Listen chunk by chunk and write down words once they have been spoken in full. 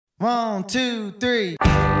1, 2, 3.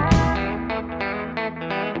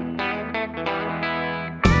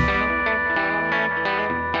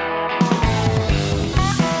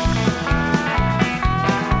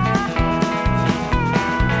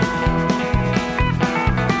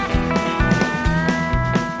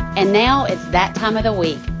 And now it's that time of the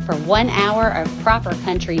week for 1 hour of proper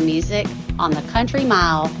country music on the Country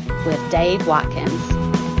Mile with Dave Watkins.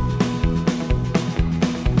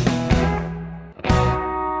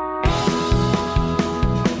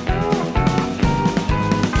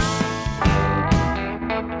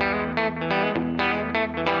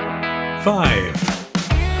 Five,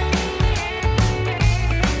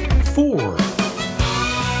 4, 3,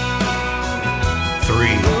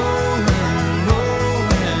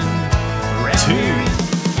 2,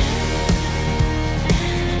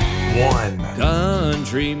 1.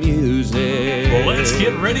 Country music. Well, let's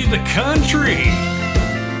get ready to country.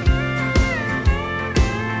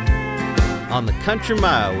 On the Country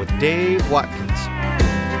Mile with Dave Watkins.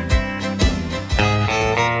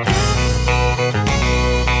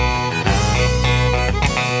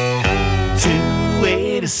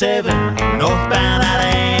 287 northbound out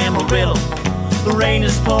of Amarillo. The rain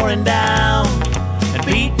is pouring down and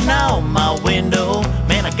beating on my window.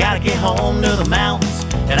 Man, I gotta get home to the mountains,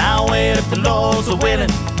 and I'll wait if the Lord's are willing.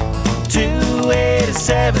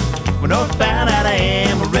 287, we're northbound out of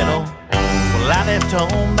Amarillo. Well, I left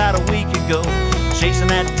home about a week ago, chasing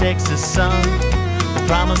that Texas sun. The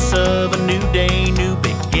promise of a new day, new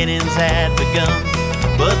beginnings had begun.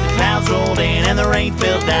 But the clouds rolled in and the rain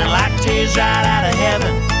fell down like tears right out of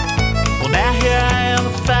heaven. Well, now here I am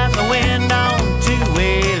fighting the wind on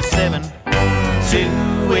 287.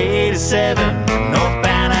 287,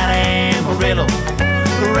 northbound out of Amarillo.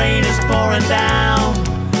 The rain is pouring down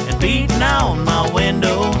and beating on my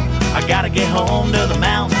window. I gotta get home to the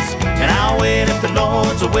mountains, and I'll wait if the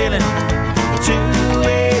Lord's are willing.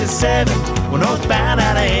 287, we're northbound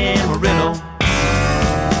out of Amarillo.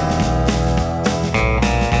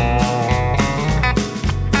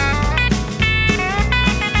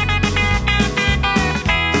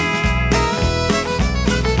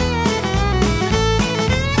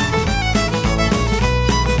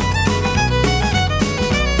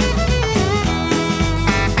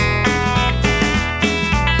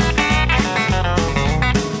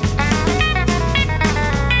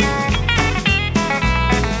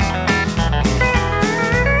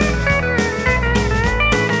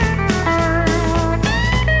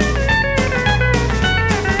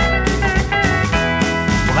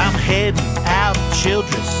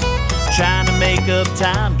 Childress, trying to make up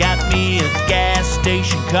time. Got me a gas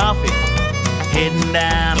station coffee, heading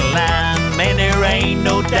down the line. Man, there ain't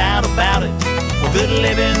no doubt about it. Well, good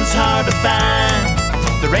living's hard to find.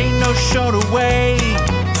 There ain't no shorter way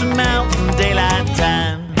to mountain daylight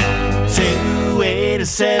time.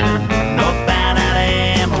 287, northbound out of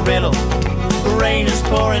Amarillo. The rain is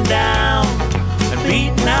pouring down and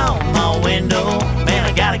beating on my window. Man,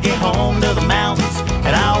 I gotta get home to the mountains,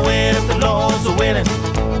 and I'll wait if the Lord's are willing.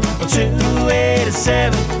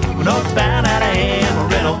 287, we're northbound out of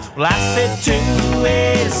Amarillo. Well, I said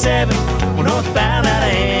 287, we're northbound out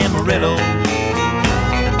of Amarillo.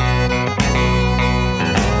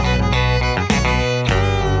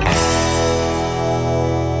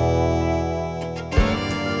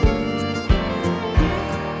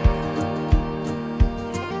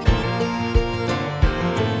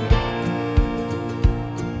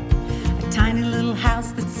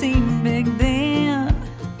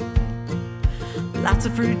 Lots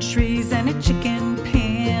of fruit trees and a chicken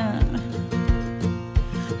pen.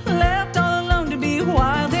 Left all alone to be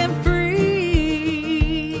wild and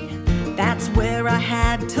free. That's where I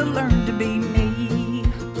had to learn to be me.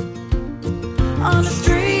 On a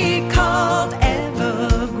street called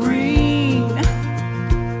Evergreen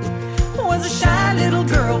was a shy little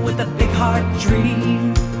girl with a big heart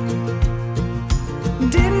dream.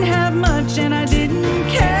 Didn't have much and I didn't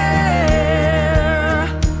care.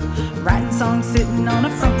 Writing songs sitting on a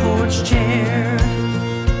front porch chair.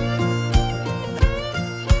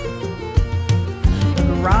 The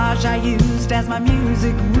garage I used as my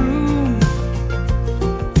music room.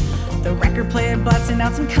 The record player blasting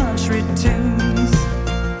out some country tunes.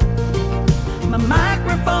 My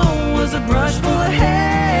microphone was a brush full of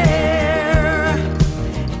hair.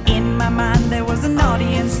 In my mind there was an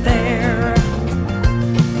audience there.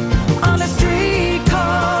 On a street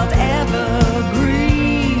called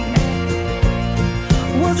Evergreen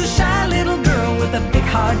was a shy little girl with a big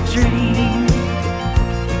heart dream.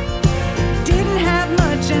 Didn't have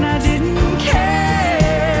much and I didn't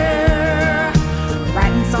care.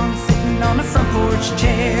 Writing songs sitting on a front porch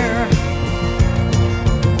chair.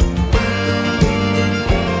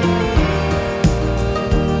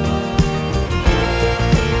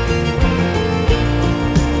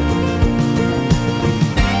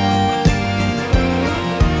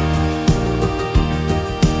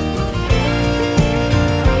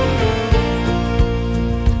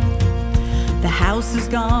 house is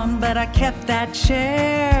gone, but I kept that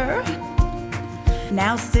chair.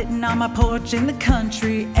 Now sitting on my porch in the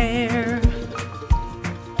country air.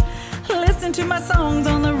 Listen to my songs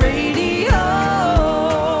on the radio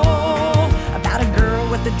about a girl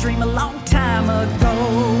with a dream a long time ago.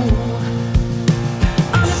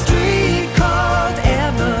 On a street called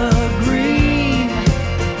Evergreen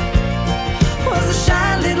was a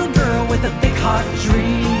shy little girl with a big heart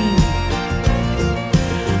dream.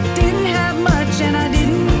 Didn't have much and I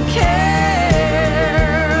didn't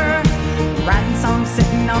care. Writing songs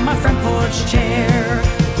sitting on my front porch chair.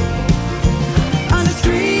 On a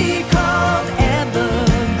street called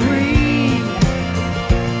Evergreen,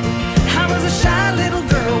 I was a shy little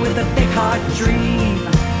girl with a big heart dream.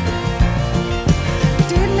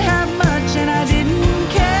 Didn't have much and I didn't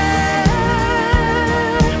care.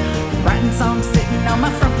 Writing songs sitting on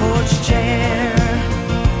my front porch chair.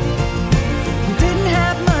 Didn't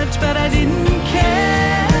have much but I didn't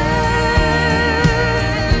care.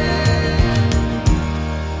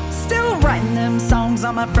 Still writing them songs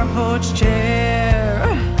on my front porch chair.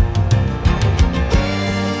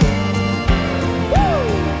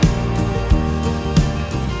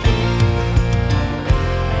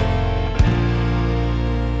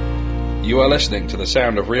 You are listening to the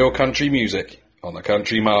sound of real country music on the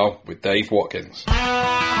Country Mile with Dave Watkins.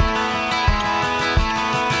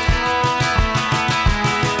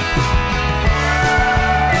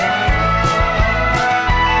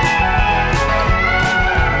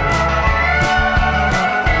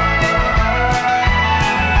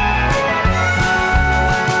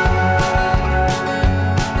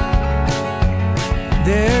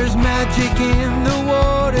 There's magic in the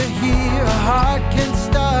water here, a heart can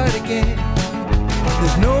start again.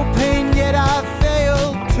 There's no pain yet I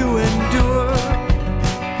fail to endure,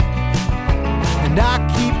 and I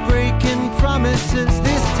keep breaking promises,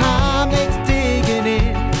 this time it's digging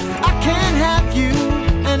in. I can't have you,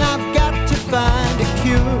 and I've got to find a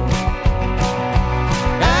cure.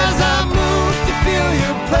 As I move to feel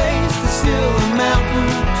your place, there's still a mountain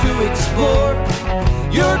to explore.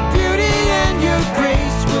 Your beauty and your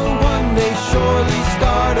grace will one day surely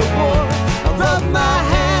start a war. I rub my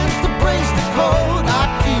hands to brace the cold, I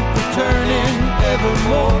keep returning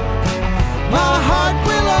evermore. My heart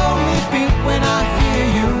will only beat when I hear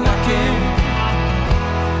you knocking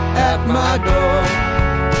at my door.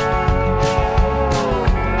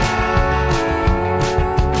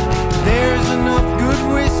 There's enough good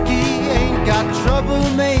whiskey, ain't got trouble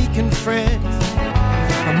making friends.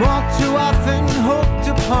 I'm all too often hooked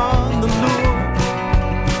upon the lure.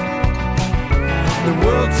 The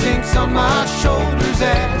world sinks on my shoulders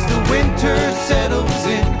as the winter settles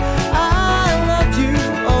in. I love you,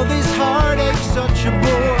 oh this heartache's such a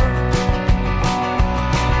bore.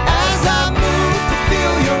 As I move to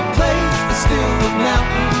feel your place, there's still a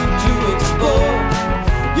mountain to explore.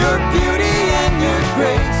 Your beauty and your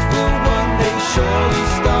grace will one day surely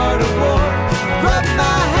start a war. Rub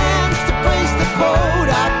my hands to brace the cold,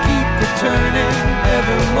 I keep returning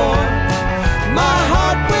evermore. My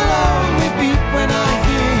heart will only beat when I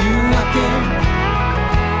hear you knocking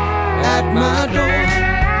at my door.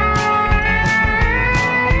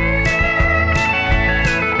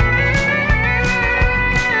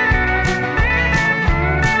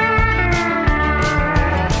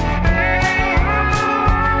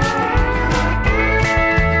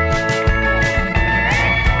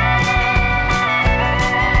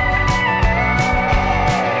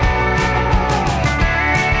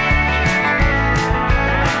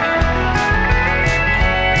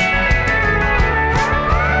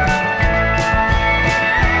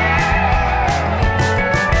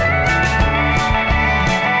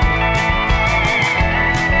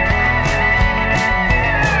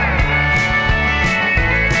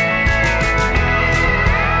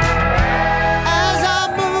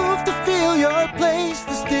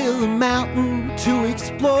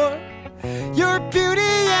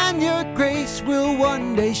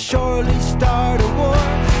 Surely start a war.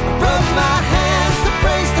 Rub my hands to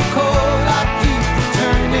brace the cold, I keep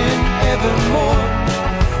returning evermore.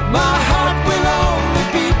 My heart will only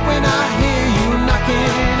beat when I hear you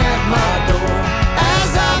knocking at my door.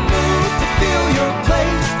 As I move to feel your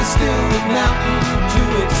place, there's still a mountain to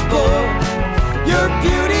explore. Your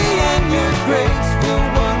beauty and your grace will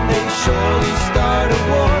one day surely start a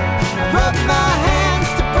war. Rub my hands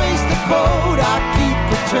to brace the cold, I keep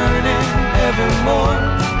returning evermore.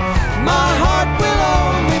 My heart will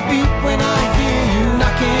only beat when I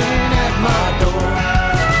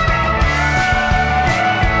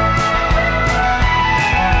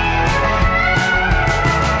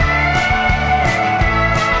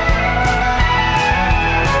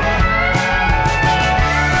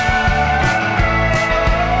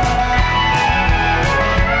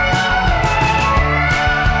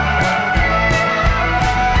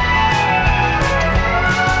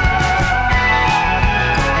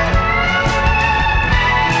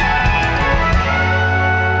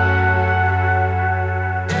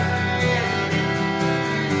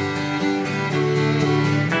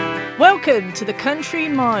Welcome to the Country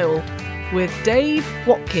Mile with Dave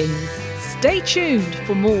Watkins. Stay tuned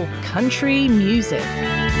for more country music.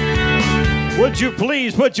 Would you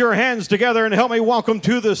please put your hands together and help me welcome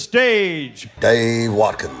to the stage Dave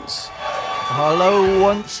Watkins. Hello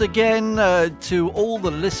once again to all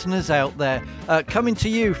the listeners out there, coming to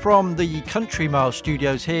you from the Country Mile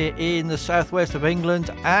studios here in the southwest of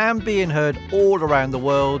England and being heard all around the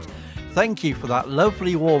world. Thank you for that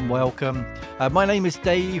lovely warm welcome. My name is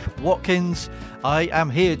Dave Watkins. I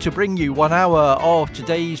am here to bring you 1 hour of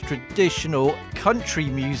today's traditional country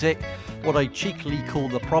music, what I cheekily call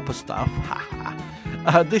the proper stuff.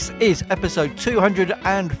 This is episode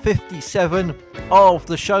 257 of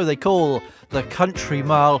the show they call the Country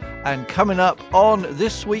Mile, and coming up on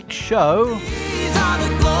this week's show, These are the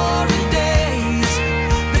glory days.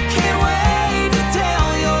 They can't wait to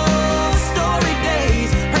tell your story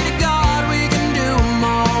days. Pray to God we can do them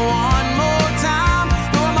all one more time.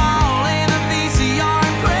 Throw them all in a VCR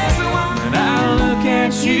and press rewind. When I look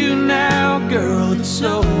at you now, girl, it's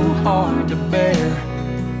so hard to bear.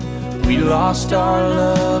 We lost our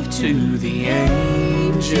love to the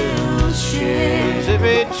angels' share.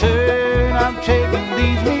 Every turn I'm taking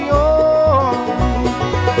leads me on,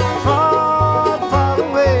 far, far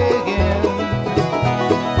away again,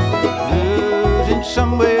 losing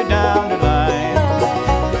somewhere down the line.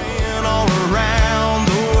 Been all around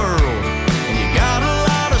the world, and you got a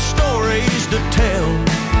lot of stories to tell,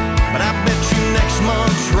 but I bet you next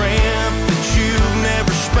month's rent that you've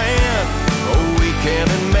never spent a weekend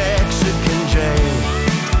in Mexican jail.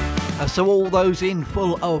 so all those in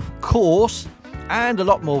full, of course, and a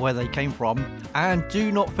lot more where they came from. And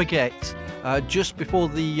do not forget, just before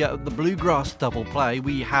the Bluegrass double play,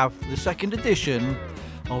 we have the second edition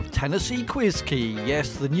of Tennessee Quiz Key.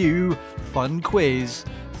 Yes, the new fun quiz.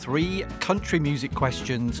 3 country music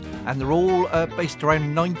questions, and they're all based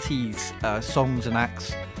around 90s songs and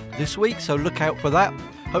acts this week, so look out for that.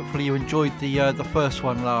 Hopefully you enjoyed the first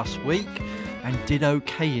one last week and did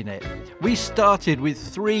okay in it. We started with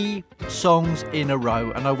 3 songs in a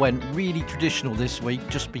row, and I went really traditional this week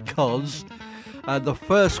just because the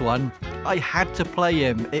first one, I had to play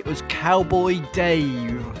him. It was Cowboy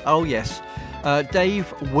Dave. Oh yes,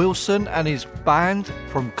 Dave Wilson and his band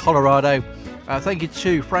from Colorado. Thank you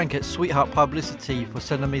to Frank at Sweetheart Publicity for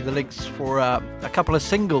sending me the links for a couple of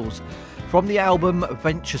singles from the album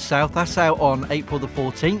Venture South. That's out on April the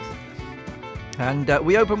 14th. And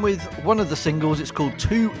we open with one of the singles. It's called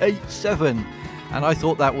 287, and I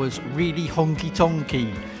thought that was really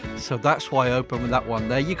honky-tonky, so that's why I opened with that one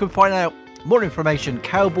there. You can find out more information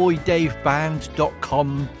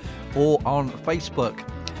cowboydaveband.com or on Facebook.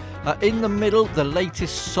 In the middle, the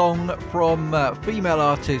latest song from female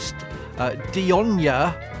artist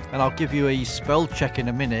Dionya, and I'll give you a spell check in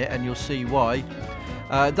a minute and you'll see why.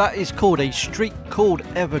 That is called A Street Called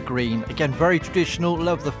Evergreen. Again, very traditional,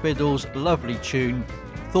 love the fiddles, lovely tune.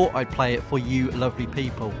 Thought I'd play it for you lovely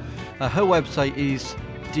people. Her website is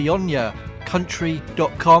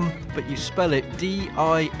dionyacountry.com, but you spell it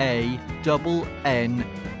D-I-A-N-N-A.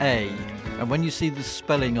 And when you see the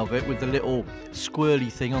spelling of it with the little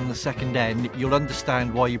squirrely thing on the second N, you'll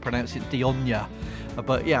understand why you pronounce it Dionya.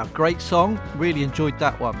 But yeah, great song, really enjoyed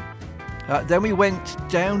that one. Then we went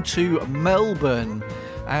down to Melbourne,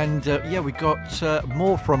 and we got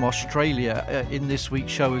more from Australia in this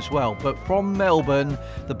week's show as well. But from Melbourne,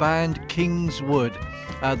 the band Kingswood.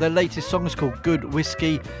 Their latest song is called Good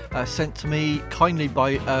Whiskey, sent to me kindly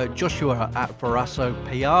by Joshua at Verasso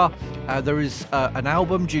PR. There is an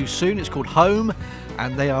album due soon, it's called Home,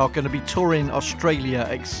 and they are going to be touring Australia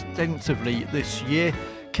extensively this year.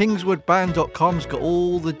 Kingswoodband.com's got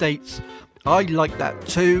all the dates. I like that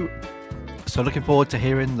too. So looking forward to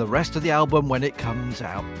hearing the rest of the album when it comes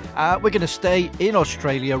out. We're going to stay in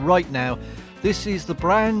Australia right now. This is the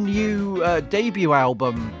brand new debut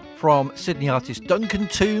album from Sydney artist Duncan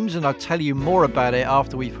Toombs, and I'll tell you more about it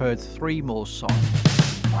after we've heard 3 more songs.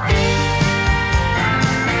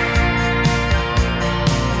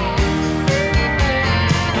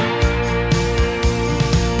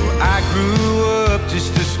 I grew up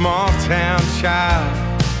just a small town child,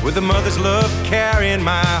 with a mother's love carrying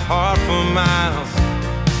my heart for miles.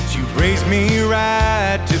 She raised me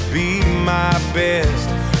right to be my best,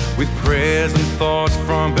 with prayers and thoughts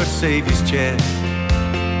from her Savior's chest.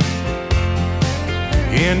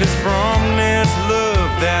 And it's from this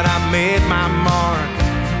love that I made my mark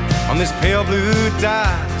on this pale blue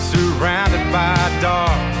dot surrounded by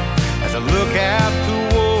dark. As I look out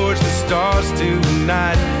towards the stars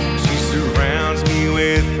tonight, she surrounds me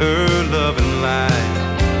with her love and light.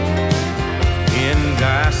 And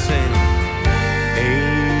I sing,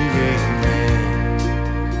 amen.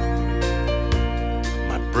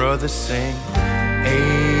 brothers sing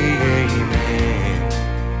amen.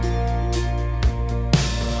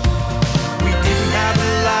 We didn't have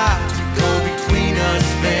a lot to go between us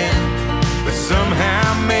then, but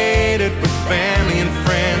somehow made it with family and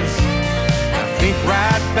friends. I think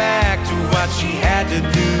right back to what she had to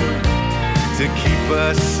do to keep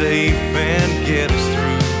us safe and get us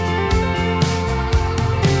through.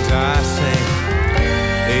 And I sang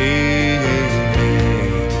amen.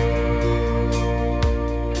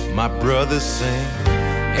 My brothers sing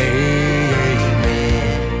amen.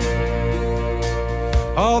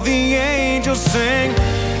 All the angels sing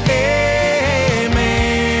amen.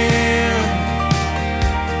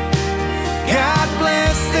 God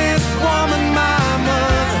bless this woman, my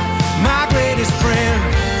mother, my greatest friend.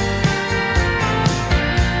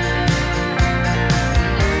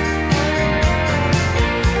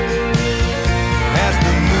 As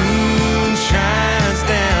the moon shines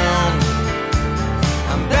down,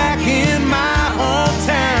 I'm back in my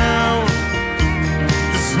hometown.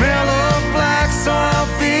 The smell of black soil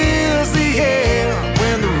fills the air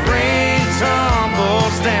when the rain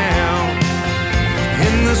tumbles down.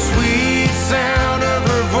 And the sweet sound of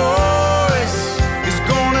her voice is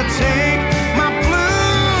gonna take my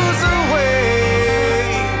blues away.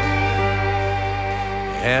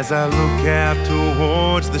 As I look out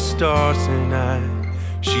towards the stars tonight,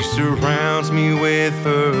 she surrounds me with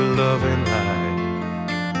her loving light.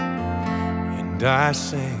 And I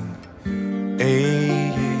sing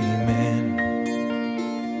amen.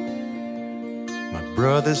 My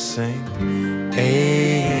brothers sing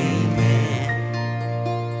amen.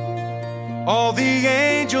 All the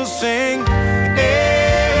angels sing amen.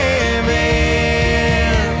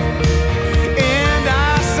 And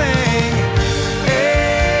I sing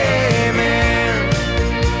amen.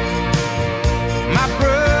 My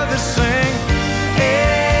brothers sing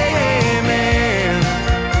amen.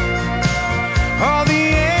 All the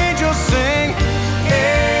angels sing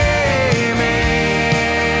amen.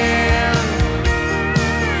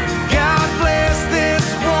 God bless this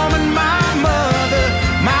woman, my mother,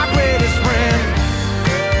 my greatest friend.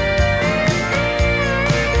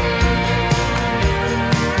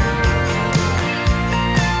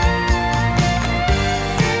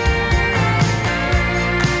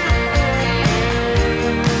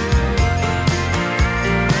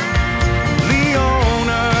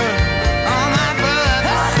 Leona, all my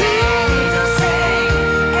brothers sing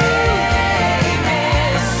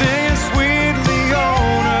amen. Sing sweet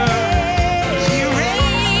Leona, you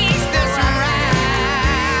raised us right.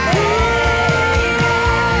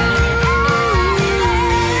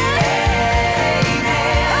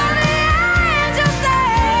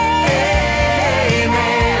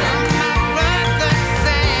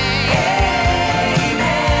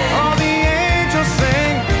 All the angels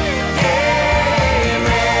sing amen.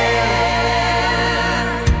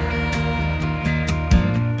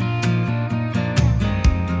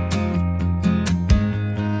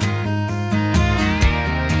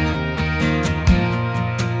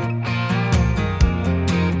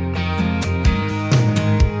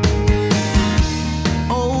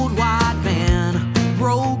 Old white van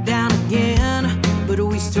broke down again, but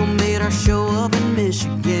we still made our show up in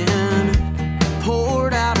Michigan.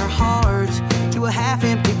 Poured out our hearts to a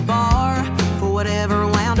half-empty bar for whatever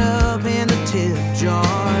wound up in the tip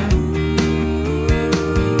jar.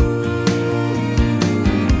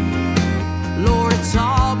 Lord, it's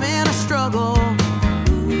all been a struggle.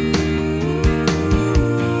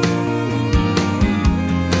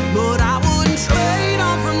 But I wouldn't trade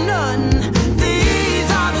on for nothing. These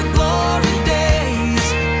are the glory days.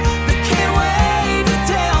 I can't wait to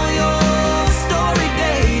tell your story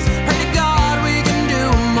days. Pray to God we can do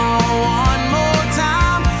 'em all one more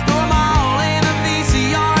time. Throw 'em all in a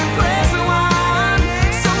VCR and press rewind.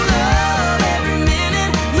 So love every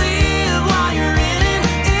minute, live while you're in it.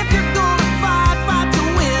 If you're gonna fight, fight to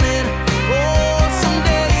win it. Oh,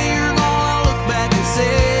 someday you're gonna look back and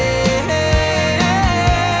say,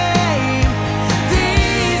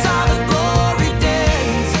 these are the glory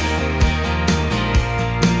days.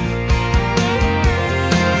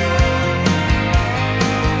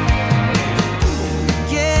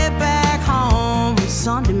 Get back home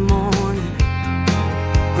Sunday morning.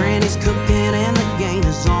 Granny's cooking and the game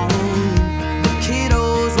is on. The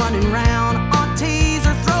kiddos running round, aunties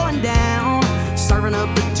are throwing down, serving up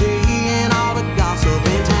the tea and all the gossip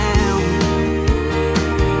in town.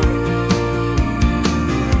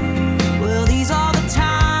 Well, these are the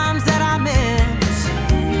times that I miss.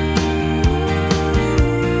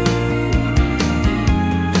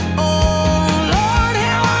 Oh Lord,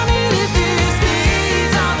 how I needed this.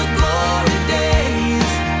 These are the glory days.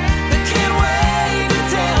 I can't wait to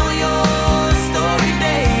tell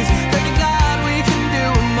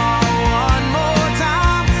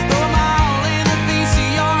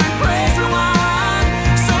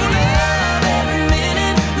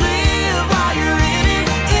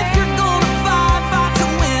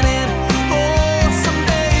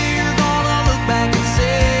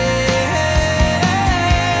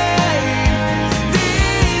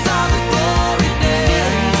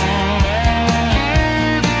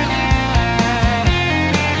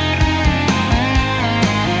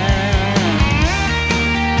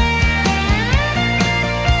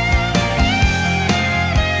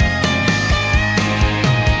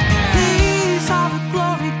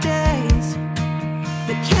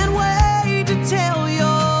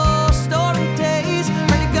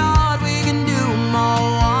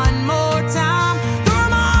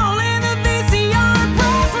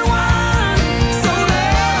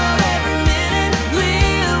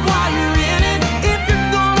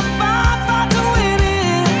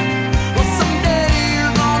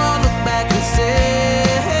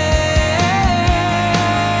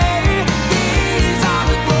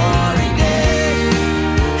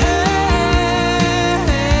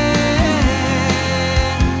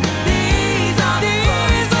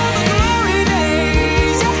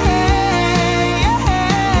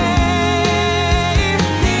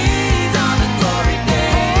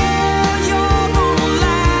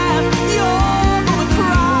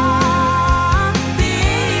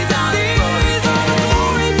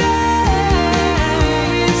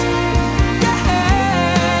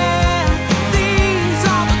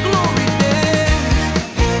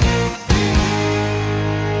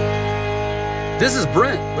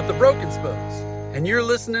Brent with the Broken Spokes, and you're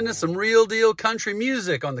listening to some real deal country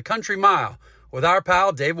music on the Country Mile with our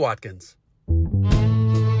pal Dave Watkins.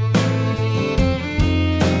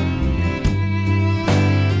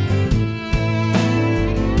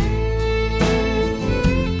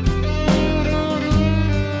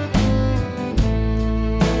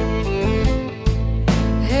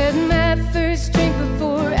 Had my first drink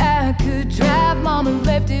before I could drive. Mama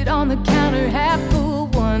left it on the counter half full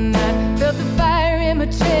one night. Felt the fire in my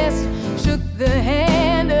chest, shook the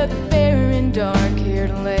hand of the fair and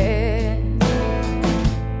dark-haired lad.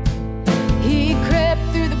 He crept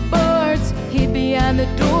through the boards, hid behind the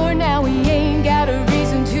door. Now he ain't got a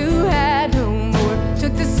reason to hide no more.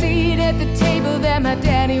 Took the seat at the table that my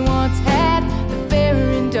daddy once had, the fair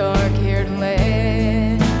and dark-haired lad.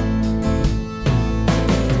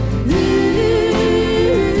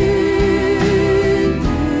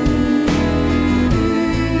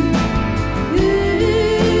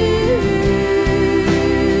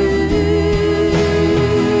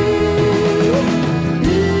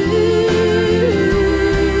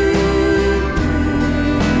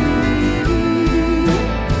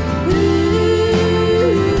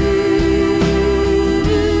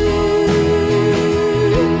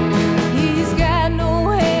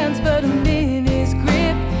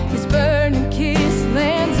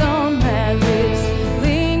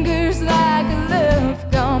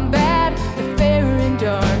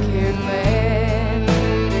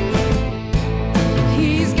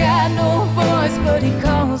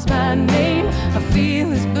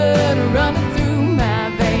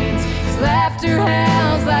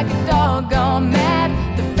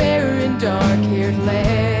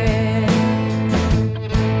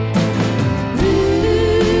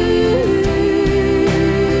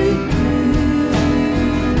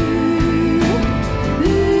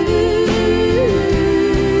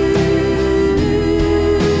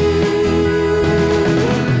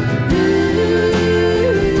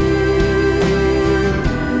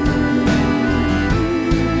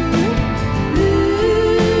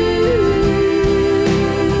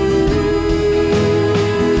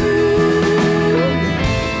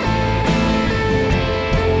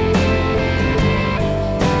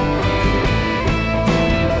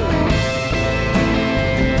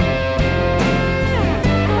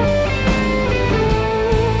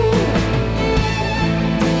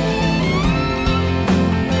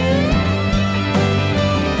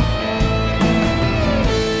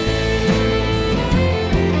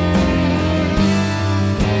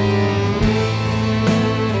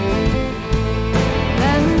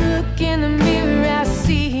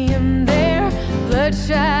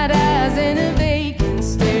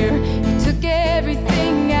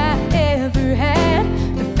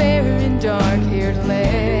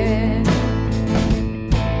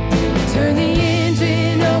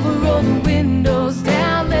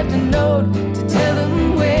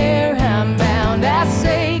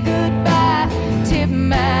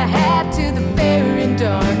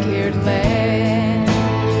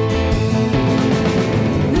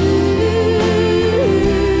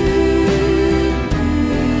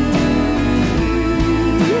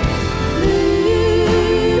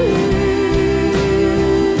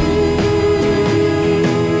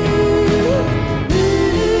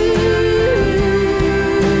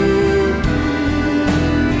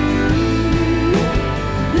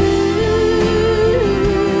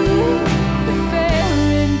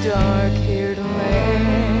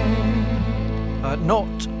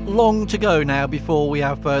 Long to go now before we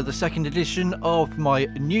have the second edition of my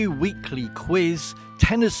new weekly quiz,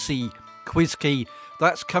 Tennessee Quiz Key.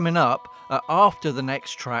 That's coming up after the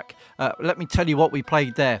next track. Let me tell you what we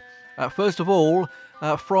played there. First of all,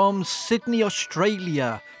 from Sydney,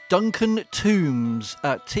 Australia, Duncan Toombs,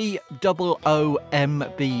 Toombs.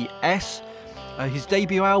 His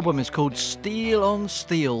debut album is called Steel on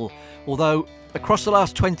Steel, although across the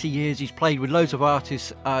last 20 years he's played with loads of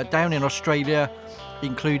artists down in Australia,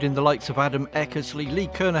 including the likes of Adam Eckersley, Lee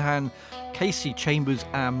Kernahan, Casey Chambers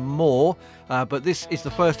and more. But this is the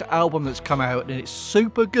first album that's come out and it's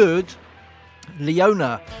super good.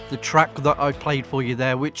 Leona, the track that I played for you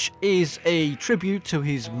there, which is a tribute to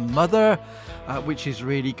his mother, which is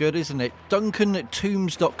really good, isn't it?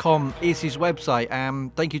 DuncanToombs.com is his website,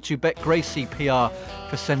 and thank you to Beck Gracie PR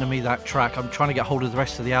for sending me that track. I'm trying to get hold of the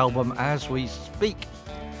rest of the album as we speak.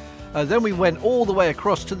 Then we went all the way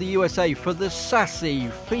across to the USA for the sassy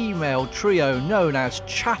female trio known as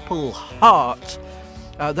Chapel Heart.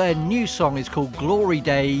 Their new song is called Glory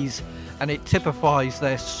Days, and it typifies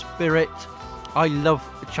their spirit. I love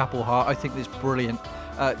Chapel Heart. I think it's brilliant.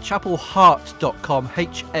 Chapelheart.com,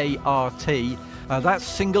 H-A-R-T. That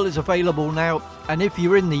single is available now, and if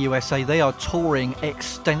you're in the USA, they are touring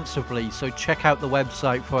extensively, so check out the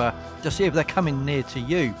website to see if they're coming near to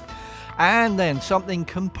you. And then something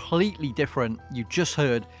completely different, you just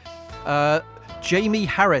heard Jamie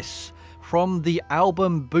Harris from the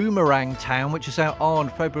album Boomerang Town, which is out on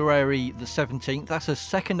February the 17th. That's her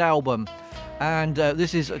second album, and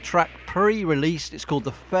this is a track pre-released. It's called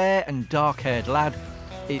The Fair and Dark-Haired Lad.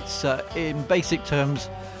 It's, in basic terms,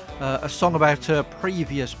 a song about her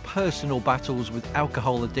previous personal battles with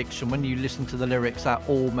alcohol addiction. When you listen to the lyrics, that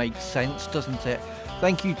all makes sense, doesn't it?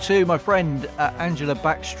 Thank you to my friend Angela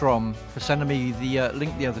Backstrom for sending me the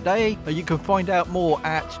link the other day. You can find out more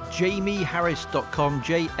at jamieharris.com,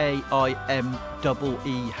 JAIMEE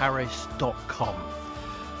Harris.com.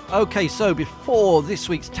 Okay, so before this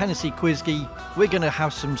week's Tennessee Quizkey, we're going to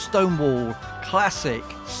have some Stonewall classic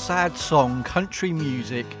sad song country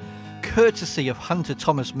music, courtesy of Hunter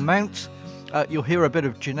Thomas Mount. You'll hear a bit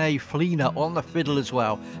of Janae Fleener on the fiddle as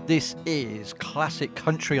well. This is classic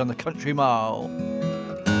country on the Country Mile.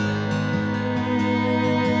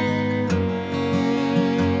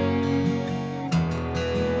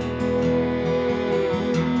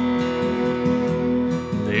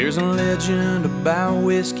 There's a legend about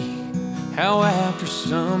whiskey, how after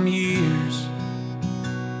some years,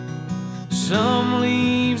 some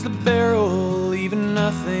leaves the barrel leaving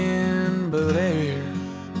nothing but air.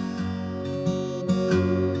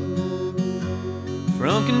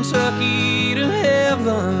 From Kentucky to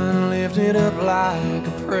heaven, lifted up like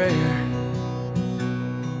a prayer.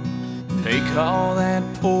 They call that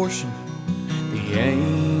portion the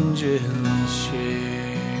angel's share.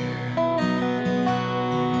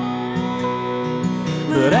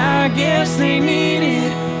 But I guess they need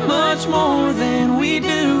it much more than we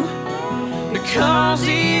do, because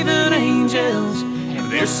even angels have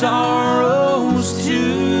their sorrows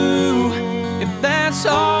too. If that's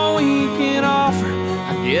all we can offer,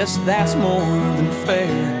 I guess that's more than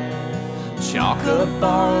fair. Chalk up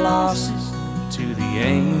our losses to the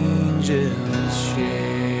angel's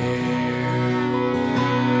share.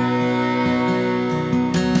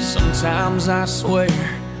 Sometimes I swear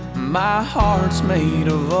my heart's made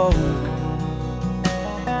of oak.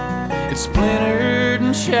 It's splintered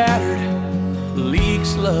and shattered,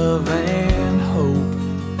 leaks love and hope.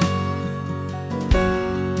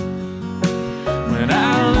 When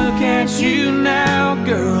I look at you now,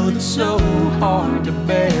 girl, it's so hard to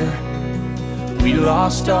bear. We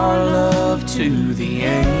lost our love to the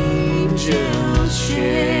angel's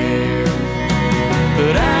share.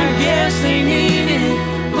 But I guess they need it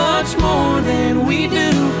much more than we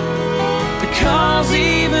do, because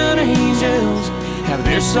even angels have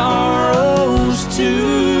their sorrows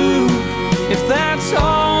too. If that's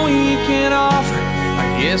all we can offer,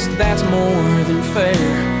 I guess that's more than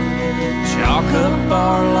fair. Chalk up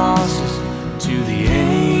our losses to the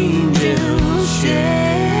angel's share.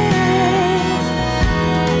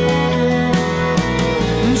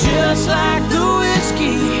 Just like the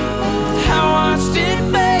whiskey, I watched it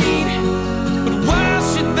fade. But why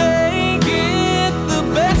should they get the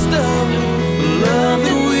best of the love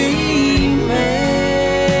that we made?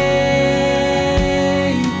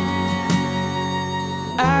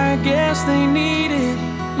 I guess they need it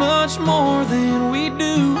much more than we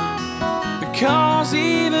do, because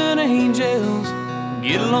even angels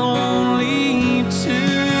get lonely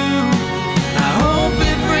too. I hope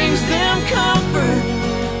it brings them comfort,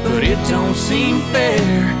 but it don't seem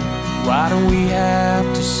fair. Why do we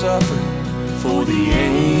have to suffer for the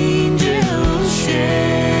angel's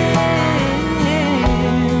share?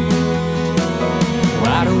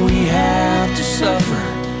 Why do we have to suffer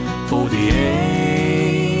for the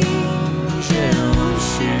angel's share?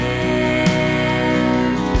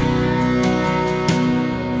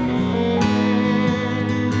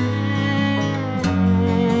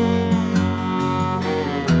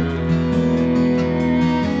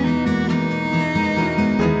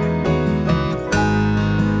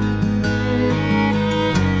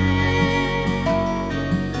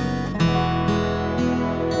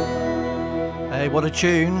 What a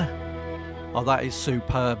tune. Oh, that is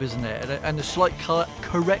superb, isn't it? And a slight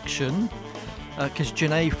correction, because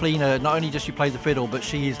Janae Fleener, not only does she play the fiddle, but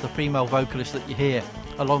she is the female vocalist that you hear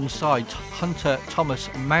alongside Hunter Thomas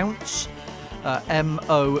Mounce,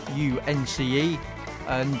 Mounce,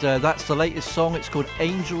 and that's the latest song. It's called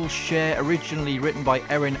Angel's Share, originally written by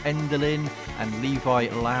Erin Enderlin and Levi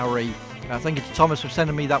Lowry. Thank you to Thomas for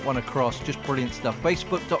sending me that one across. Just brilliant stuff.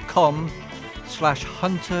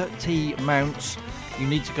 Facebook.com/Hunter T Mounts. You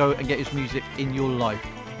need to go and get his music in your life.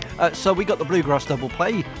 So we got the Bluegrass Double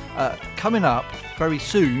Play coming up very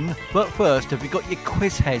soon. But first, have you got your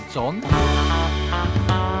quiz heads on?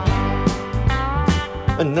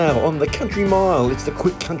 And now on the Country Mile, it's the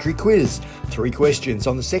Quick Country Quiz. 3 questions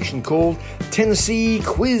on the section called Tennessee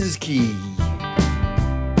Quiz Key.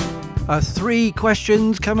 3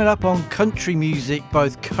 questions coming up on country music,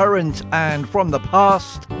 both current and from the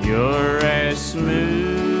past. You're as smooth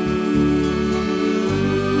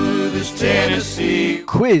as Tennessee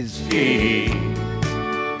Quiz Key.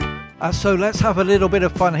 So let's have a little bit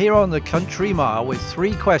of fun here on the Country Mile with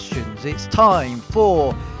 3 questions. It's time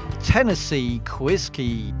for Tennessee Quiz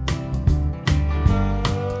Key.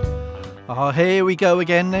 Here we go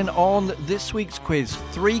again then on this week's quiz.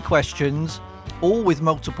 3 questions, all with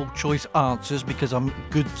multiple choice answers because I'm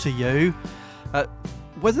good to you.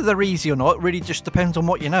 Whether they're easy or not really just depends on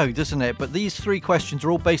what you know, doesn't it? But these 3 questions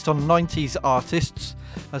are all based on 90s artists.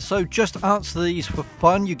 So just answer these for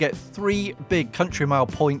fun. You get 3 big Country Mile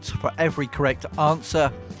points for every correct answer,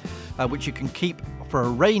 which you can keep for a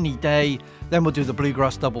rainy day. Then we'll do the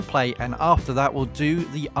Bluegrass double play, and after that we'll do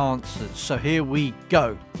the answers. So here we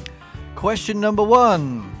go. Question number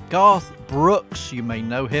 1. Garth Brooks, you may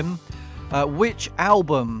know him. Which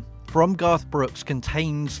album from Garth Brooks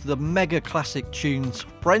contains the mega classic tunes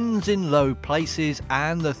Friends in Low Places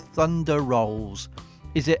and The Thunder Rolls?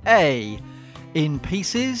 Is it A, In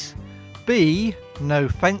Pieces, B, No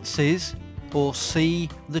Fences, or C,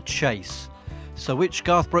 The Chase? So which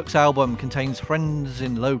Garth Brooks album contains Friends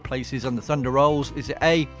in Low Places and The Thunder Rolls? Is it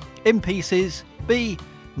A, In Pieces, B,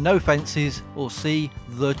 No Fences, or C,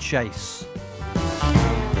 The Chase?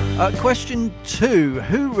 Question 2.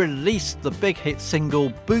 Who released the big hit single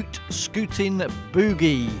Boot Scootin'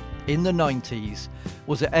 Boogie in the 90s?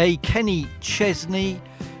 Was it A, Kenny Chesney?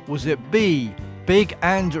 Was it B, Big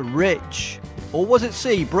and Rich? Or was it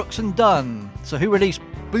C, Brooks and Dunn? So who released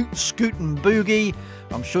Boot Scootin' Boogie?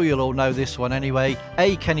 I'm sure you'll all know this one anyway.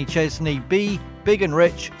 A, Kenny Chesney, B, Big and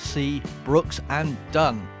Rich, C, Brooks and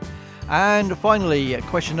Dunn. And finally,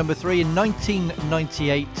 question number 3. In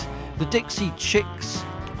 1998, the Dixie Chicks,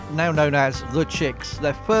 now known as The Chicks,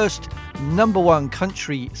 their first number 1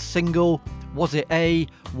 country single, was it A,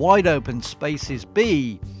 Wide Open Spaces,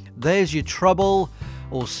 B, There's Your Trouble,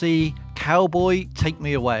 or C, Cowboy, Take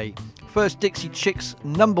Me Away? First Dixie Chicks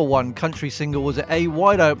number 1 country single, was it A,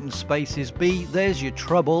 Wide Open Spaces, B, There's Your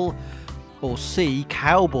Trouble, or C,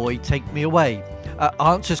 Cowboy, Take Me Away?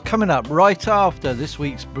 Answers coming up right after this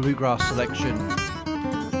week's Bluegrass selection.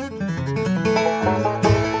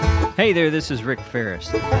 Hey there, this is Rick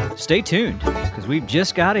Ferris. Stay tuned, because we've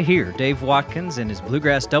just got to hear Dave Watkins and his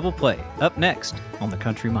Bluegrass Double Play up next on the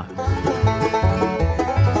Country Mile.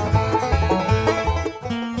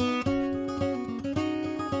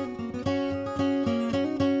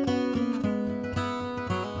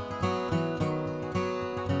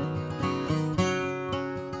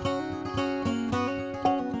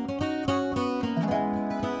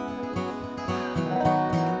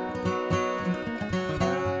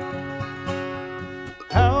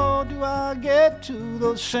 To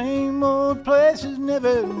those same old places,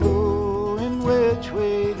 never knowing which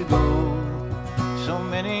way to go. So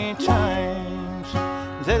many times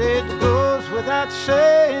that it goes without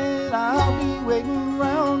saying, I'll be waiting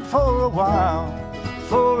around for a while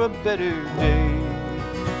for a better day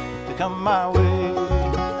to come my way.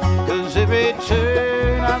 'Cause every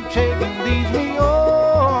turn I'm taking leads me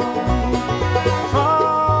on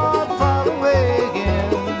far, far away again,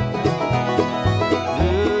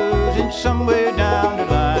 losing somewhere down the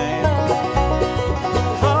line,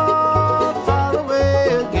 far, far away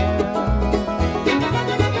again.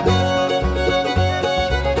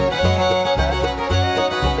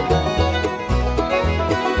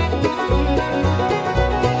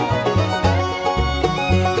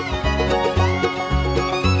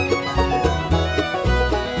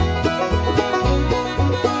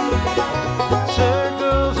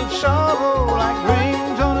 Circles of sorrow like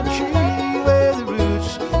grains on a tree, where the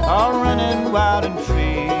roots are running wild and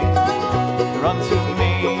free, run through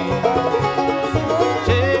me,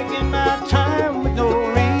 taking my time with no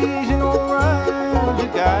reason or rhyme to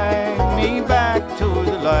guide me back toward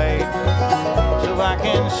the light, so I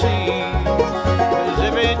can see. 'Cause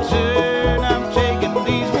every turn I'm taking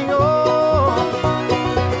leads me on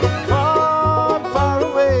far, far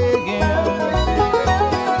away again,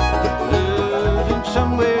 losing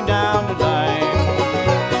somewhere down the line,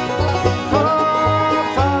 far,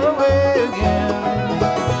 far away again.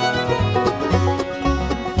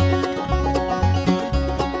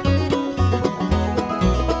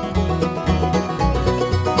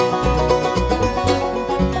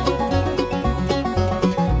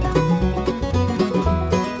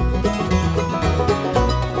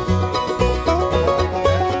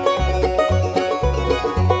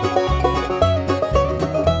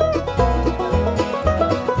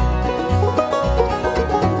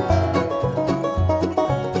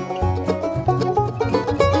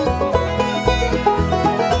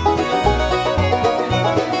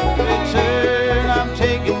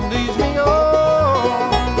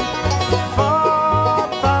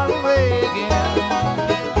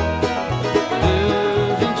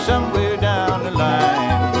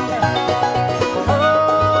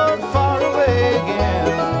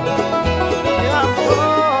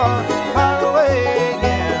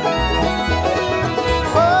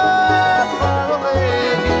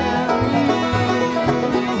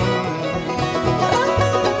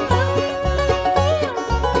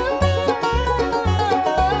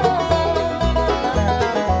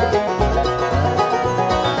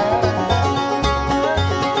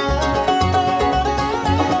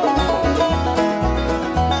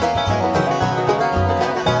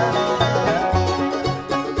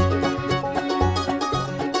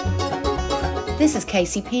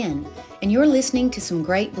 Casey Penn, and you're listening to some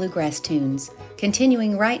great bluegrass tunes,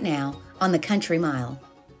 continuing right now on the Country Mile.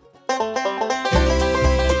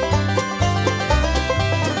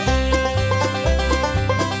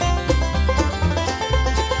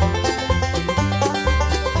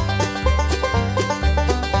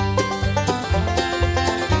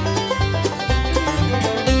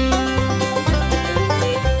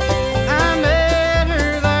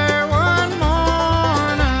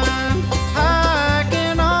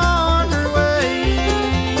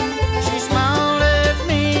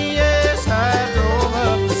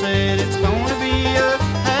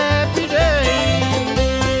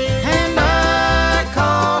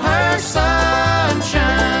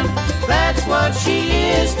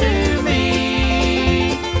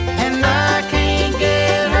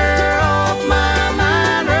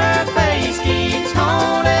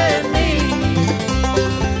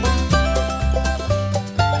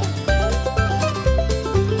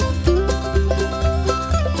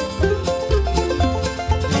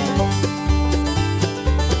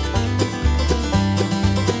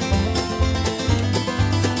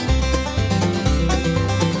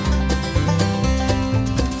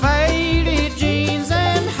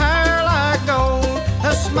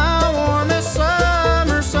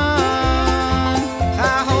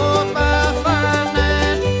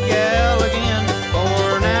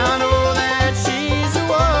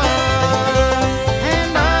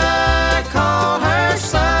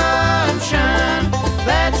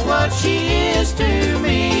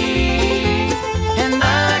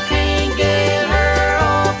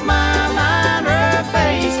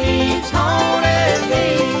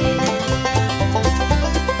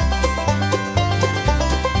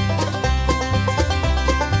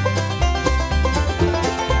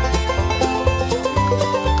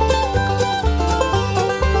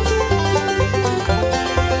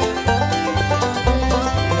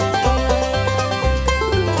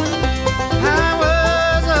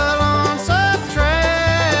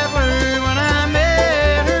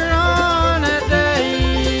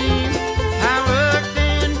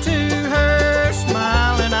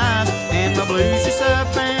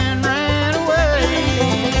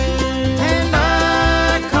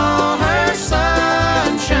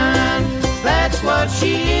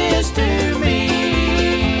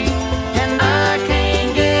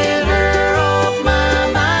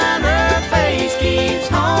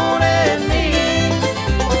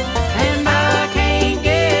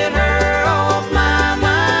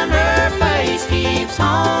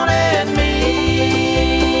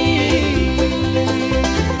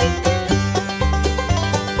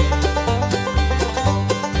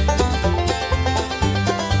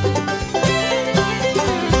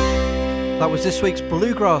 This week's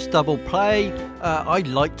Bluegrass Double Play. I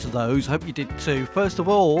liked those, hope you did too. First of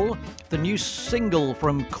all, the new single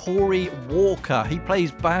from Corey Walker. He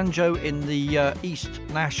plays banjo in the East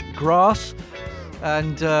Nash Grass,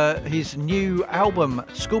 and his new album,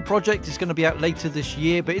 School Project, is going to be out later this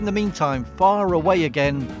year. But in the meantime, Far Away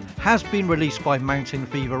Again has been released by Mountain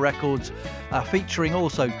Fever Records, featuring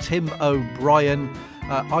also Tim O'Brien.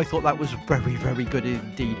 I thought that was very, very good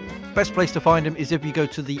indeed. Best place to find him is if you go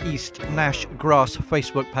to the East Nash Grass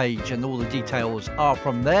Facebook page, and all the details are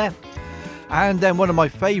from there. And then one of my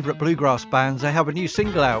favourite bluegrass bands, they have a new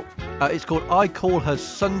single out. It's called I Call Her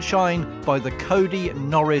Sunshine by the Cody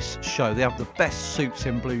Norris Show. They have the best suits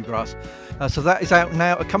in bluegrass. So that is out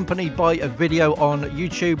now, accompanied by a video on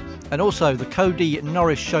YouTube. And also the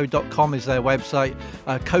CodyNorrisShow.com is their website.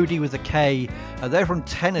 Cody with a K. They're from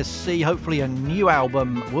Tennessee. Hopefully a new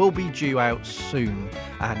album will be due out soon.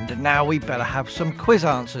 And now we better have some quiz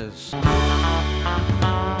answers.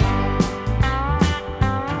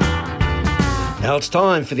 Now it's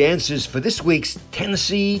time for the answers for this week's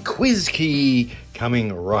Tennessee Quiz Key,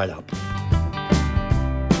 coming right up.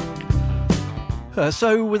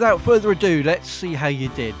 So without further ado, let's see how you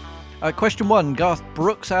did. Question 1, Garth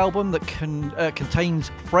Brooks' album that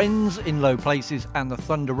contains Friends in Low Places and the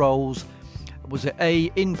Thunder Rolls. Was it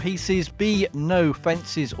A, In Pieces, B, No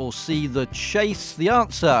Fences, or C, The Chase? The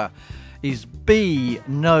answer is B,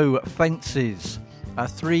 No Fences.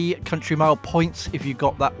 3 Country Mile points if you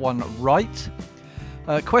got that one right.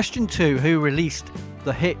 Question 2, who released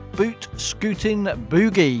the hit Boot Scootin'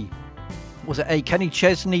 Boogie? Was it A, Kenny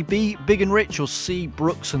Chesney, B, Big and Rich, or C,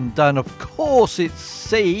 Brooks and Dunn? Of course it's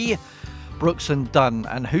C, Brooks and Dunn.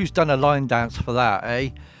 And who's done a line dance for that, eh?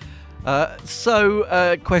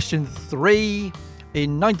 Question 3.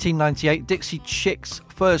 In 1998, Dixie Chicks'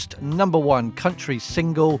 first #1 country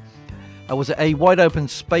single. Was it A, Wide Open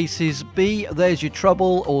Spaces, B, There's Your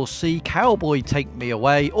Trouble, or C, Cowboy Take Me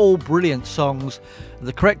Away? All brilliant songs.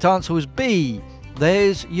 The correct answer was B,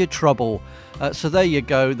 There's Your Trouble. So there you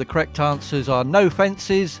go. The correct answers are No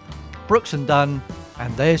Fences, Brooks and Dunn,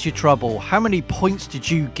 and There's Your Trouble. How many points did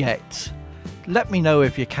you get? Let me know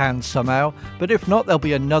if you can somehow, but if not, there'll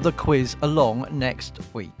be another quiz along next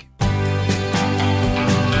week.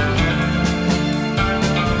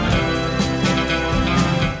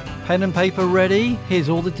 Pen and paper ready? Here's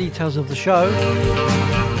all the details of the show.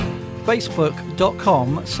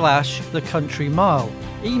 Facebook.com/The Country Mile.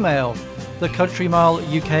 Email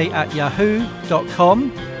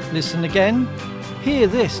thecountrymileuk@yahoo.com. Listen again.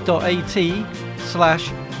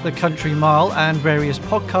 hearthis.at/The Country Mile and various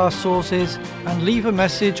podcast sources, and leave a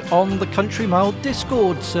message on the Country Mile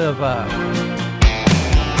Discord server.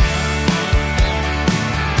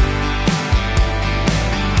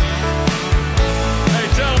 Hey,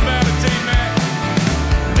 tell them about it, T-Mac.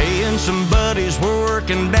 Me and some buddies were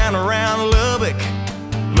working down around Lubbock,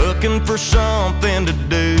 looking for something to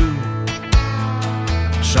do.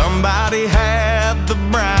 Somebody had the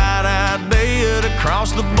bright idea to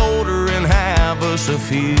cross the border and have us a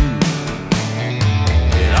few.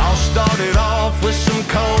 It all started off with some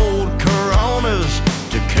cold Coronas,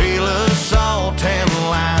 tequila, salt, and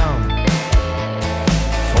lime.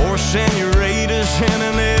 4 senoritas in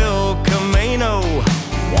an El Camino,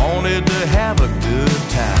 wanted to have a good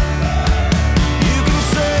time. You can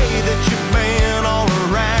say that you've been all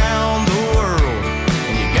around the world,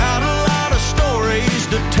 and you got a lot of stories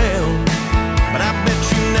to tell, but I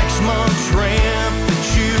bet you next month's rent that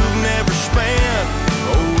you've never spent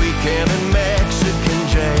a weekend in Mexican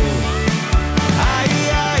jail.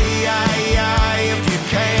 If you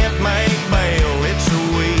can't make bail, it's a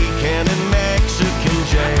weekend in Mexican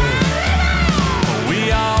jail.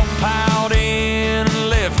 We all piled in and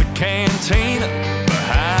left the cantina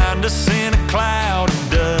behind us in a cloud of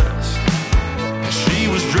dust. She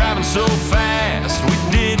was driving so fast we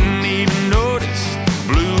didn't even notice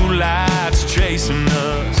blue lights chasing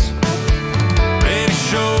us. Then he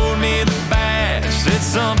showed me the badge, said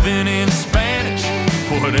something in Spanish.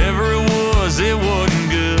 Whatever it wasn't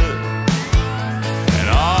good. And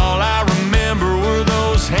all I remember were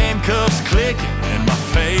those handcuffs clicking and my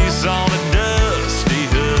face on a dusty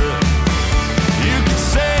hood. You could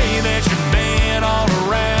say that you've been all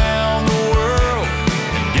around the world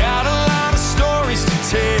and got a lot of stories to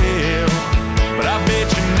tell, but I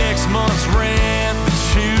bet you next month's rent that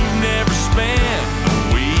you've never spent a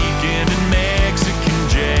weekend in Mexican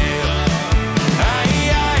jail.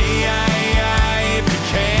 If you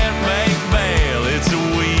can't make bail, it's a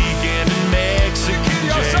weekend in Mexican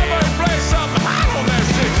jail. Yo, somebody play something hot on that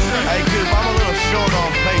 6th Street. Hey, Coop, I'm a little short on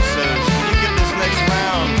pesos. Can you get this next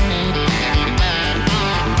round?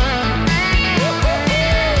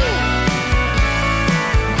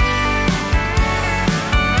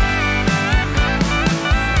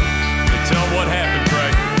 Tell them what happened,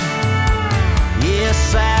 Craig. Yeah,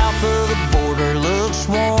 south of the border looks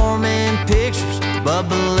warm in pictures, but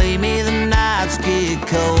believe me, the nights get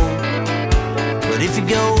cold. But if you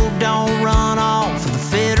go, don't run off for the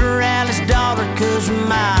Federalist daughter, 'cause you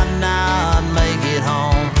might not make it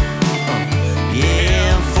home.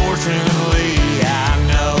 Yeah, unfortunately, I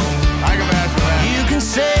know. You can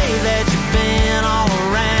say that you've been all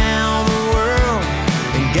around the world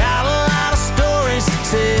and got a lot of stories to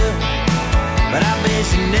tell, but I bet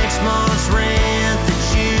you next month's rent that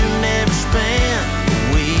you never spent a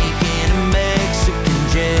weekend in Mexican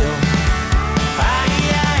jail.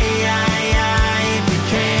 If you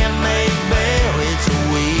can't make bail, it's a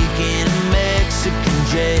weekend in Mexican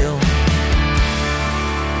jail.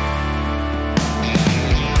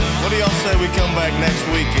 What do y'all say we come back next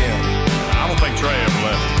weekend? I don't think Trey ever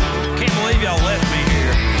left. Can't believe y'all left me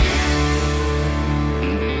here.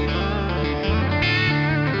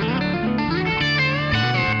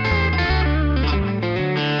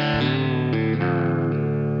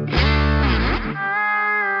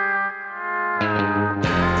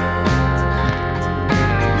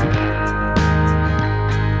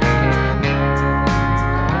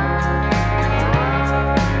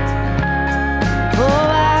 Oh,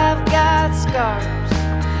 I've got scars,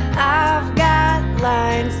 I've got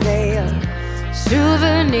lines, they are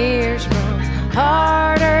souvenirs from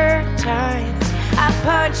harder times. I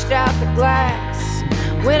punched out the glass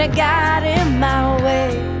when it got in my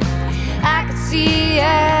way. I could see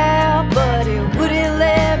out, but it wouldn't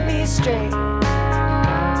let me straight.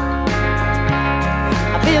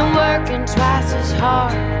 I've been working twice as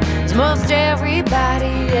hard as most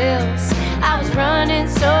everybody else. I was running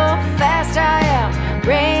so fast I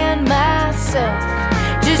outran myself,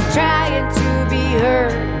 just trying to be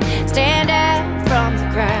heard, stand out from the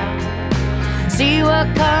crowd, see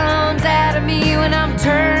what comes out of me when I'm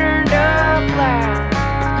turned up up loud.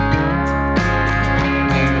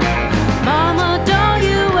 Mama, don't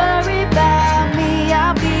you worry about me,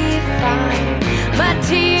 I'll be fine. My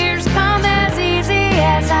tears come as easy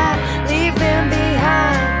as I leave them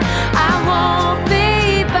behind. I won't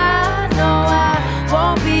be bought, no, I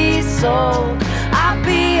won't be sold. I'll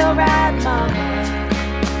be alright, Mama,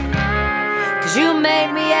 'cause you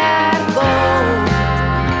made me out of gold.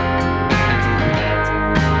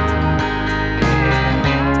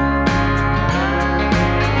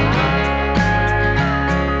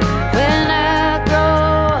 When I grow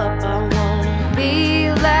up, I wanna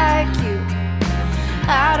be like you.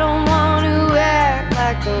 I don't want to act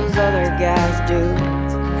like those other guys do.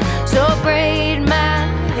 So braid my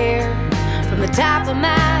hair from the top of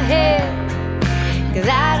my head, 'cause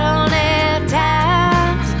I don't have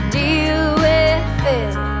time to deal with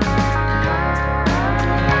it.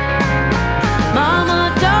 Mama,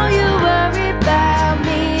 don't you worry about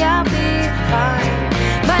me, I'll be fine.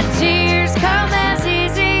 My tears come as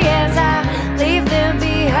easy as I leave them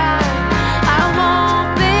behind. I won't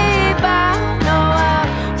be bought, no, I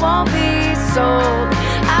won't be sold.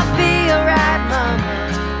 I'll be alright, Mama,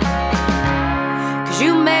 'cause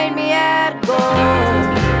you made me out of gold.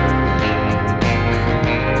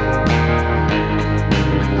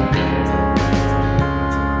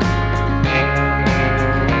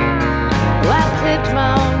 Well, I've clipped my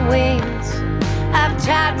own wings, I've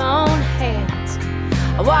tied my own hands.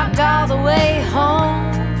 I walked all the way home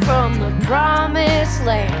from the promised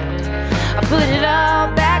land. I put it all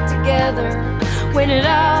back together when it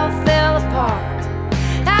all fell apart.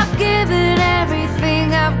 I've given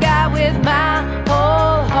everything I've got with my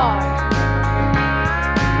whole heart.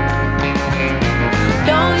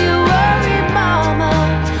 Don't you worry, Mama,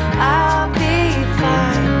 I'll be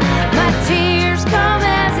fine. My tears come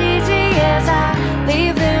as easy as I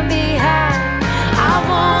leave them behind. I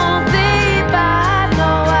won't be bought,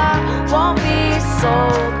 no, I won't be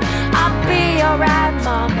sold. I'll be alright,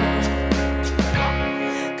 Mama,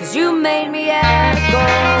 'cause you made me out of gold.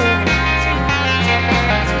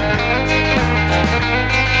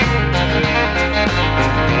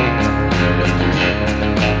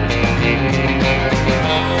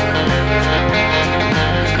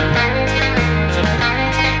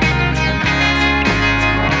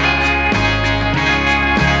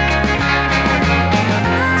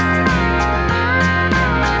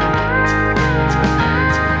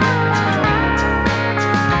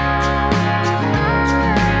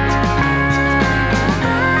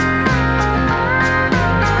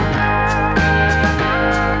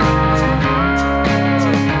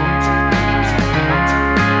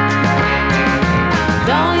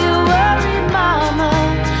 Don't you worry, Mama,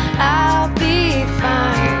 I'll be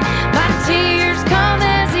fine. My tears come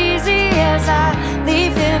as easy as I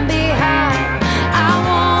leave them behind. I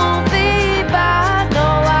won't be bought, no,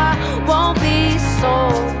 I won't be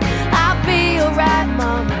sold. I'll be alright,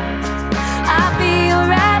 Mama, I'll be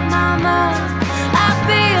alright, Mama, I'll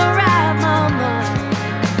be alright, Mama,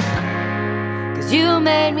 'cause you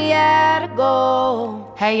made me out of gold.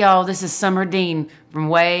 Hey y'all, this is Summer Dean from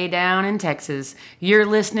way down in Texas. You're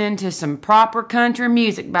listening to some proper country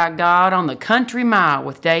music, by God, on the Country Mile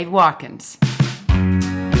with Dave Watkins.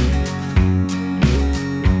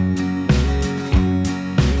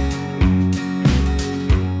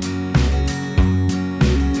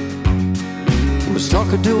 Was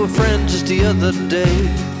talking to a friend just the other day,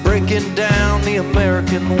 breaking down the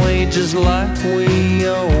American way just like we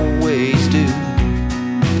always do.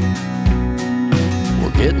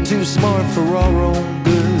 Getting too smart for our own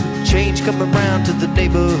good. Change coming round to the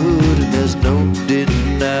neighborhood, and there's no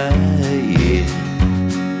denying it.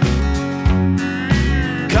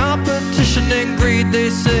 Competition and greed,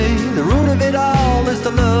 they say, the root of it all is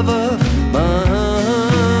the love of money.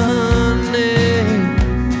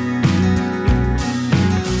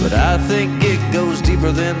 But I think it goes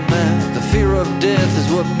deeper than that. The fear of death is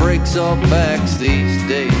what breaks our backs these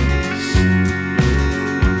days.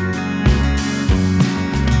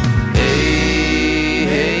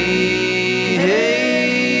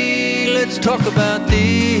 Let's talk about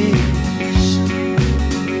this.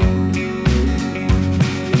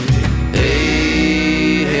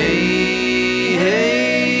 Hey, hey,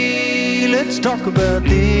 hey, let's talk about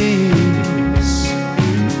this.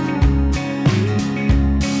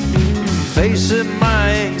 Facing my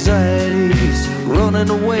anxieties, running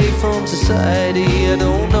away from society. I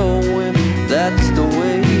don't know if that's the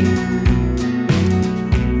way,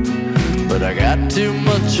 but I got too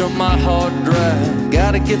much on my hard drive.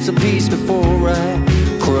 Gotta get some peace before I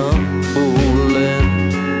crumble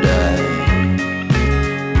and die.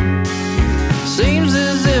 Seems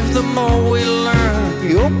as if the more we learn,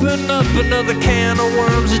 You open up another can of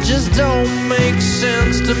worms, it just don't make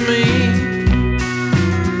sense to me.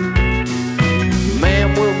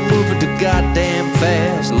 Man, we're moving too goddamn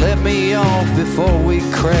fast. Let me off before we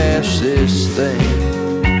crash this thing.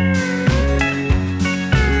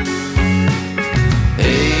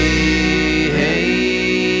 Hey,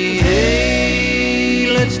 hey,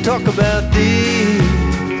 hey, let's talk about this.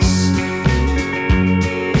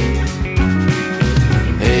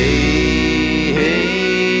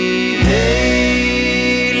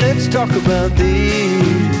 Talk about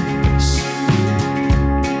this.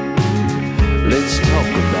 Let's talk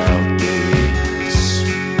about this.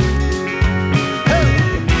 Hey!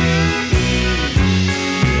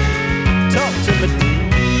 Talk to me.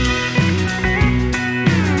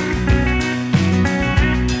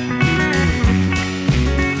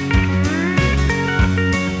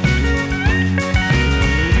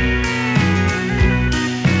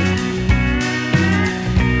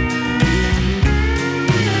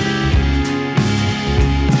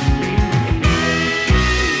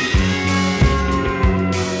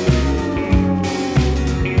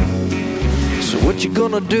 What you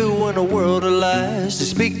gonna do in a world of lies? To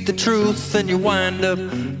speak the truth and you wind up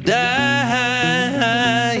dying.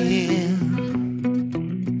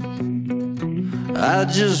 I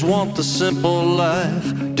just want the simple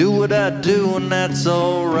life. Do what I do and that's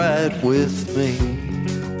alright with me.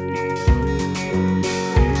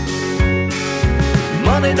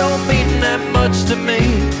 Money don't mean that much to me.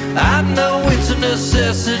 I know it's a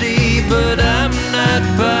necessity, but I'm not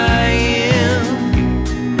buying.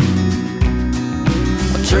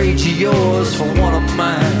 Trade you yours for one of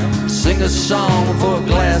mine. Sing a song for a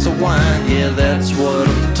glass of wine. Yeah, that's what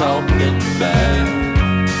I'm talking about.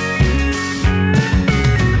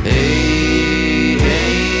 Hey,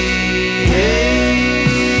 hey,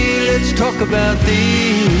 hey, let's talk about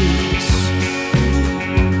this.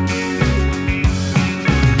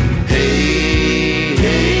 Hey,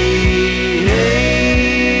 hey,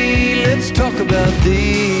 hey, let's talk about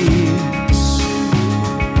this.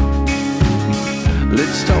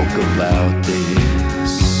 Let's talk about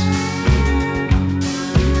this.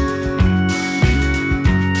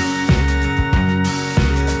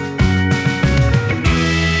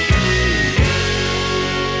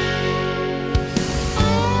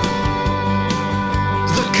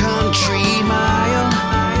 The Country Mile.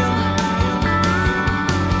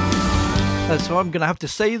 So I'm going to have to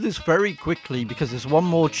say this very quickly because there's one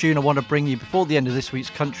more tune I want to bring you before the end of this week's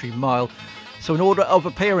Country Mile. So in order of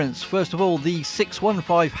appearance, first of all, the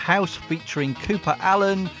 615 House featuring Cooper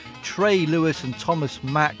Allen, Trey Lewis and Thomas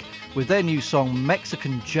Mack with their new song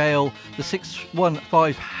Mexican Jail. The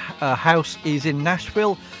 615 House is in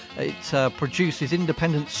Nashville. It produces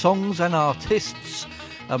independent songs and artists.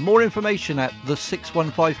 More information at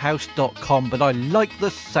the615house.com, but I like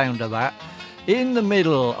the sound of that. In the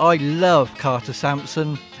middle, I love Carter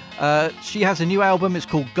Sampson. She has a new album, it's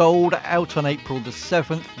called Gold, out on April the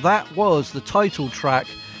 7th. That was the title track.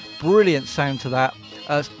 Brilliant sound to that.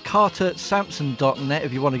 CarterSampson.net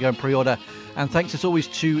if you want to go and pre-order. And thanks as always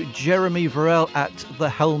to Jeremy Varell at The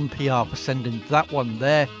Helm PR for sending that one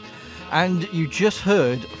there. And you just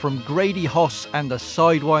heard from Grady Hoss and the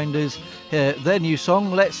Sidewinders, their new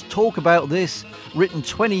song, Let's Talk About This, written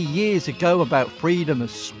 20 years ago about freedom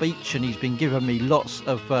of speech, and he's been giving me lots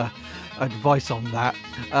of advice on that.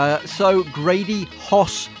 So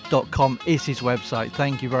GradyHoss.com is his website.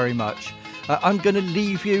 Thank you very much. I'm going to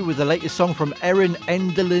leave you with the latest song from Erin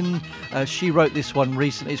Enderlin. She wrote this one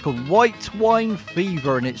recently. It's called White Wine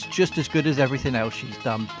Fever, and it's just as good as everything else she's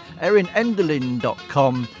done.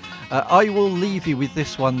 ErinEnderlin.com. I will leave you with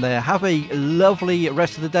this one there. Have a lovely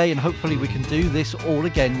rest of the day, and hopefully we can do this all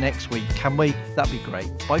again next week. Can we? That'd be great.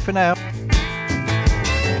 Bye for now.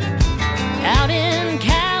 Out in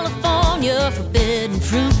California, forbidden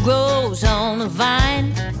fruit grows on the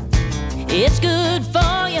vine. It's good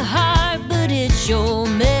for your heart, but it sure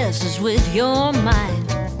messes with your mind.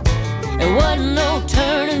 There wasn't no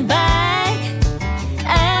turning back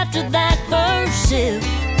after that first sip.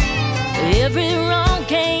 Every wrong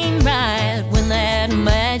came right when that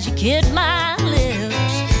magic hit my lips.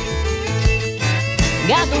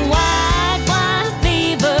 Got the white wine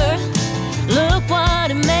fever, look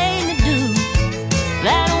what it made me do.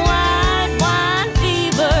 That white wine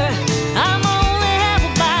fever, I'm only half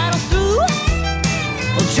a bottle through.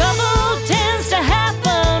 Well, trouble tends to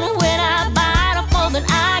happen when I bite off more than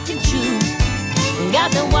I can chew.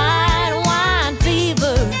 Got the white wine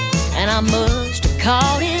fever, and I must have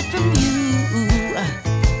caught it from you.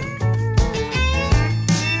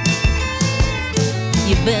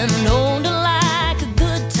 You've been known to like a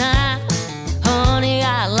good time, honey,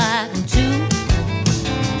 I like them too.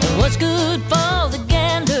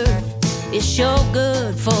 sure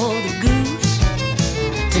good for the goose.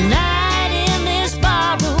 Tonight in this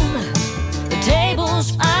barroom, the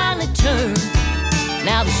tables finally turn.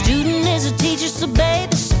 Now the student is a teacher, so baby,